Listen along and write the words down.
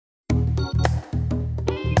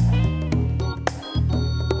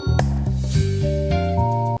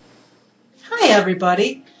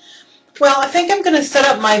everybody. Well, I think I'm going to set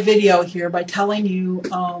up my video here by telling you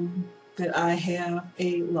that I have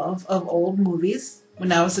a love of old movies.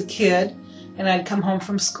 When I was a kid and I'd come home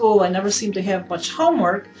from school, I never seemed to have much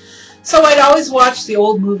homework, so I'd always watch the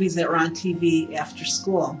old movies that were on TV after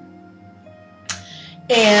school.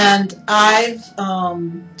 And I've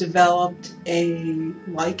developed a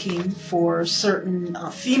liking for certain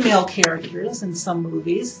female characters in some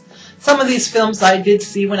movies. Some of these films I did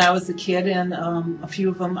see when I was a kid, and a few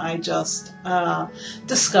of them I just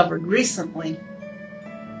discovered recently.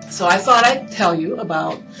 So I thought I'd tell you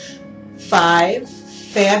about 5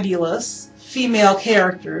 fabulous female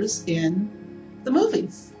characters in the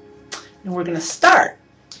movies. And we're going to start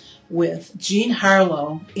with Gena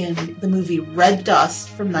Harlow in the movie Red Dust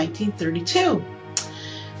from 1932.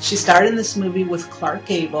 She starred in this movie with Clark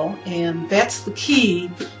Gable, and that's the key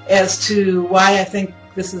as to why I think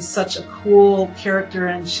this is such a cool character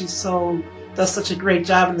and she does such a great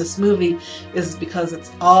job in this movie, is because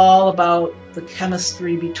it's all about the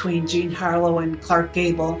chemistry between Gena Harlow and Clark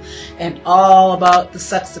Gable and all about the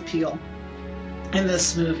sex appeal in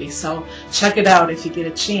this movie. So check it out if you get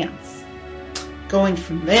a chance. Going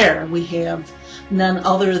from there, we have none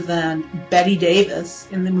other than Bette Davis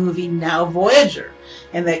in the movie Now Voyager,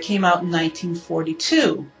 and that came out in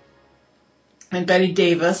 1942. And Bette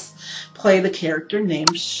Davis played the character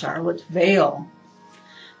named Charlotte Vale.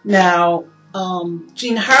 Now,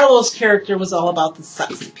 Gena Harlow's character was all about the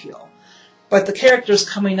sex appeal, but the characters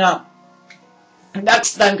coming up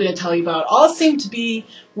next that I'm going to tell you about all seem to be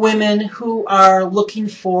women who are looking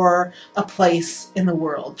for a place in the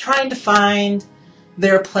world, trying to find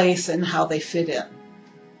their place and how they fit in.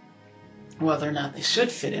 Whether or not they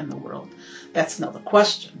should fit in the world, that's another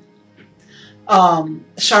question.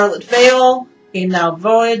 Charlotte Vale in Now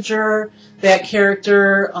Voyager, that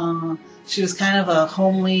character, she was kind of a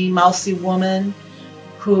homely, mousy woman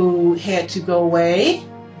who had to go away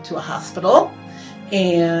to a hospital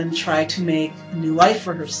and try to make a new life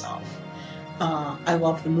for herself. I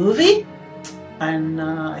love the movie, and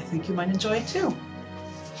I think you might enjoy it too.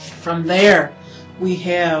 From there, we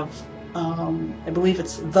have, I believe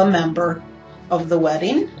it's The Member of the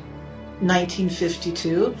Wedding,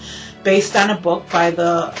 1952, based on a book by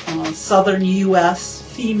the Southern U.S.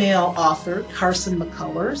 female author Carson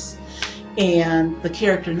McCullers. And the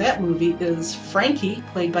character in that movie is Frankie,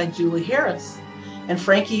 played by Julie Harris. And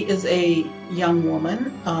Frankie is a young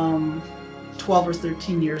woman, 12 or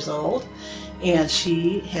 13 years old, and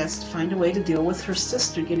she has to find a way to deal with her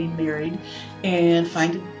sister getting married and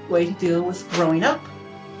find a way to deal with growing up.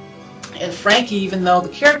 And Frankie, even though the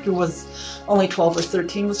character was only 12 or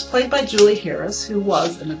 13, was played by Julie Harris, who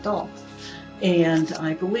was an adult. And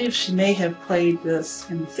I believe she may have played this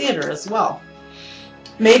in the theater as well.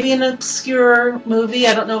 Maybe an obscure movie.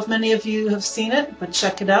 I don't know if many of you have seen it, but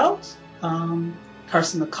check it out.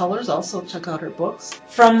 Carson McCullers, also check out her books.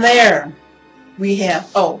 From there, we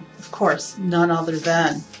have, of course, none other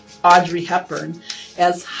than Audrey Hepburn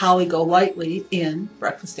as Holly Golightly in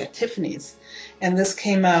Breakfast at Tiffany's. And this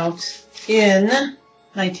came out in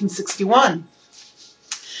 1961.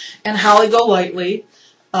 And Holly Golightly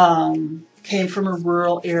came from a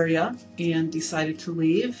rural area and decided to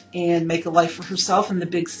leave and make a life for herself in the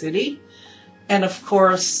big city. And of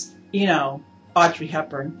course, you know, Audrey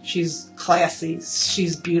Hepburn, she's classy,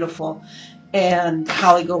 she's beautiful, and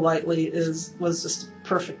Holly Golightly was just a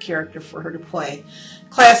perfect character for her to play.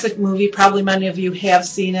 Classic movie, probably many of you have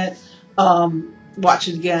seen it. Watch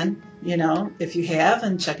it again, you know, if you have,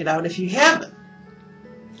 and check it out if you haven't.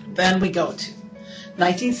 Then we go to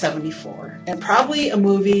 1974, and probably a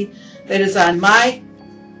movie that is on my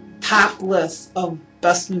top list of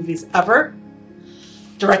best movies ever,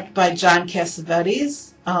 directed by John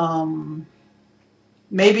Cassavetes.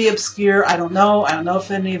 Maybe obscure, I don't know. I don't know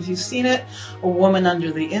if any of you have seen it. A Woman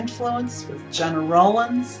Under the Influence with Gena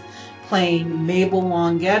Rowlands playing Mabel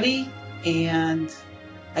Longetti. And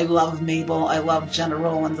I love Mabel, I love Gena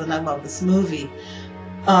Rowlands, and I love this movie.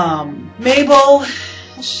 Mabel,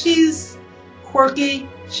 she's quirky,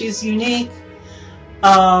 she's unique.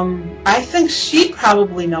 I think she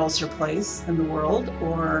probably knows her place in the world,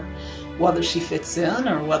 or whether she fits in,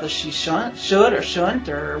 or whether she should or shouldn't,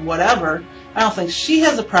 or whatever. I don't think she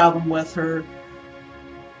has a problem with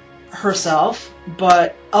herself,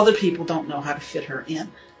 but other people don't know how to fit her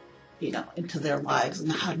in, you know, into their lives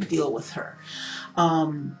and how to deal with her.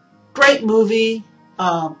 Great movie.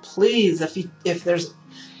 Please, if there's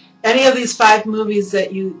any of these 5 movies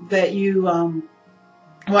that you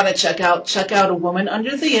want to check out A Woman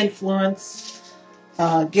Under the Influence.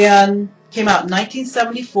 Again, Came out in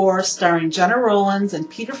 1974, starring Gena Rowlands and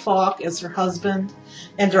Peter Falk as her husband,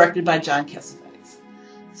 and directed by John Cassavetes.